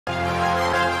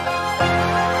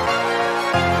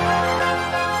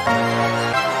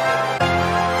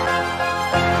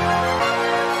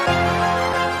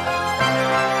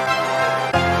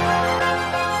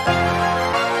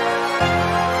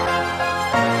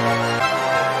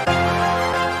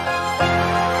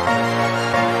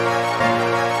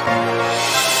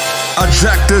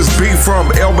jacked this beat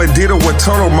from Bandito with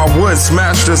Turtle. My wood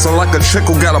smashed this, and like a chick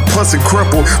who got a pussy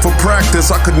crippled. For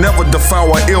practice, I could never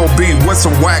devour ill beat with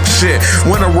some whack shit.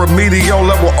 When a remedial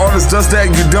level artist does that,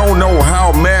 you don't know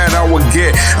how mad I would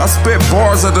get. I spit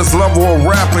bars at this level of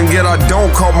rapping, yet I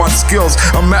don't call my skills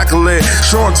immaculate.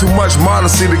 Showing too much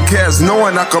modesty to cats,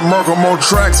 knowing I can murk them on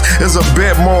tracks is a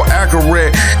bit more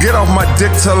accurate. Get off my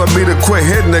dick telling me to quit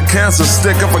hitting the cancer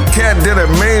stick. If a cat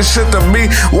didn't mean shit to me,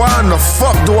 why in the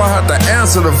fuck do I have to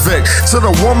answer the Vic? To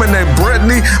the woman named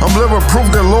Brittany, I'm living proof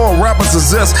that loyal rappers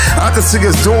exist. I can see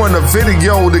us doing a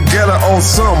video together on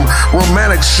some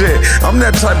romantic shit. I'm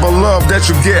that type of love that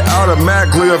you get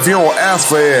automatically if you don't ask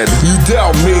for it. You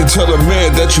doubt me, tell the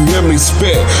man that you hear me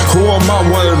spit. Who am I,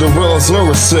 one of the realest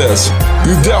lyricists?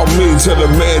 You doubt me, tell the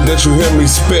man that you hear me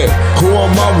spit. Who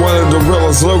am I, one of the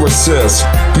realest lyricists?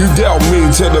 You doubt me,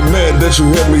 tell the man that you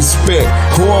hear me spit.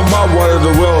 Who am I, one of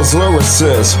the realest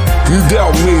lyricists? You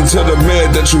doubt me, tell the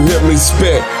man that you hear me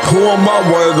spit. Who am I,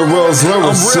 one of the realest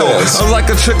lyricists? I'm like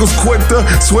a chick who's quick to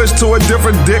switch to a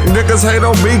different dick. Niggas hate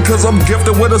on me cause I'm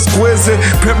gifted with exquisite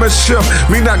penmanship.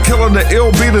 Me not killing the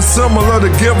ill beat is similar to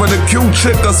giving a cute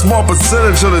chick a small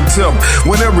percentage of the tip.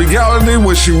 When in reality,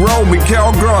 when she rolled me,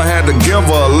 cowgirl had to give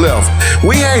her a lift.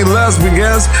 We ain't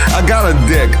lesbians, I got a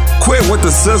dick. Quit with the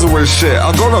scissoring shit.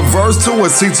 I'll go to verse 2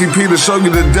 with CTP to show you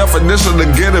the definition to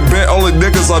get it bent. Only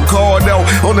niggas I called out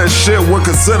on that shit would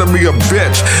consider me a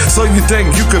bitch. So you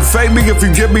think you can fake me if you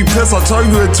get me pissed? I'll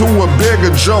turn you into a bigger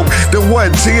joke than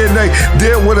what TNA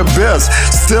did with a best.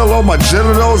 Still on my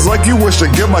genitals like you wish to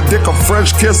give my dick a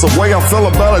French kiss. The way I feel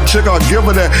about a chick, I'll give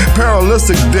her that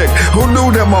paralytic dick. Who knew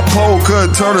that my pole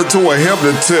could turn into a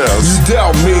hypnotist? You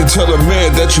doubt me, tell the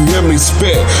man that you hear me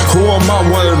spit. Who am I,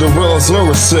 one of the realest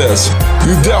lyricists?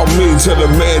 You doubt me, tell the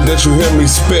man that you hear me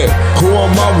spit. Who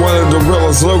am I, one of the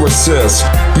realest lyricists?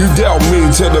 You doubt me,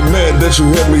 tell the man that you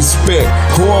hear me spit.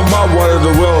 Who am I, one of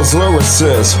the realest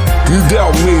lyricists? You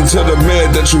doubt me, tell the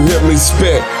man that you hear me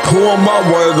spit. Who am I,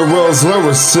 one of the realest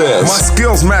lyricists? My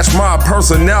skills match my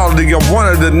personality, I'm one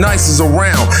of the nicest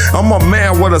around. I'm a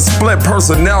man with a split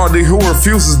personality who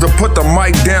refuses to put the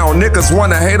mic down. Niggas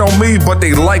wanna hate on me, but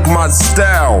they like my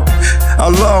style. I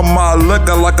love my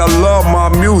liquor like I love my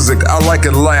music, I like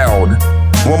it loud.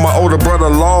 When my older brother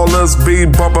Lawless be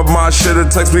bumping my shit, it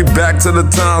takes me back to the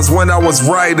times when I was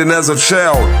writing as a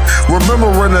child.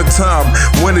 Remembering the time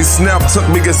when he snapped, took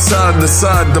me side to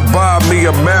side to buy me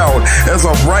a mound. As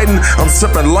I'm writing, I'm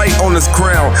sipping light on this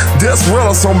crown. This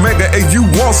Realist Omega, and you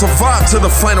won't survive to the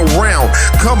final round.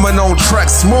 Coming on track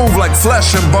smooth like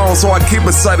flesh and bone, so I keep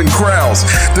exciting crowds.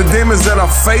 The demons that I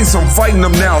face, I'm fighting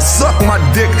them now. Suck my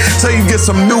dick till you get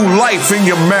some new life in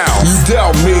your mouth. You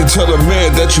doubt me, tell the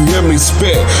man that you hear me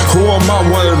spit. Who am I,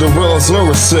 one of the realest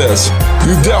lyricists?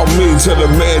 You doubt me, tell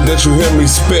the man that you hear me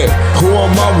spit. Who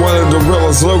am I, one of the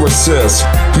realest lyricists?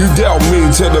 You doubt me,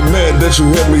 tell the man that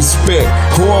you hear me spit.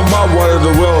 Who am I, one of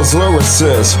the realest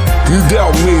lyricists? You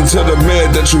doubt me, tell the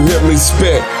man that you hear me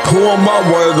spit. Who am I,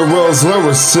 one of the realest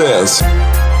lyricists?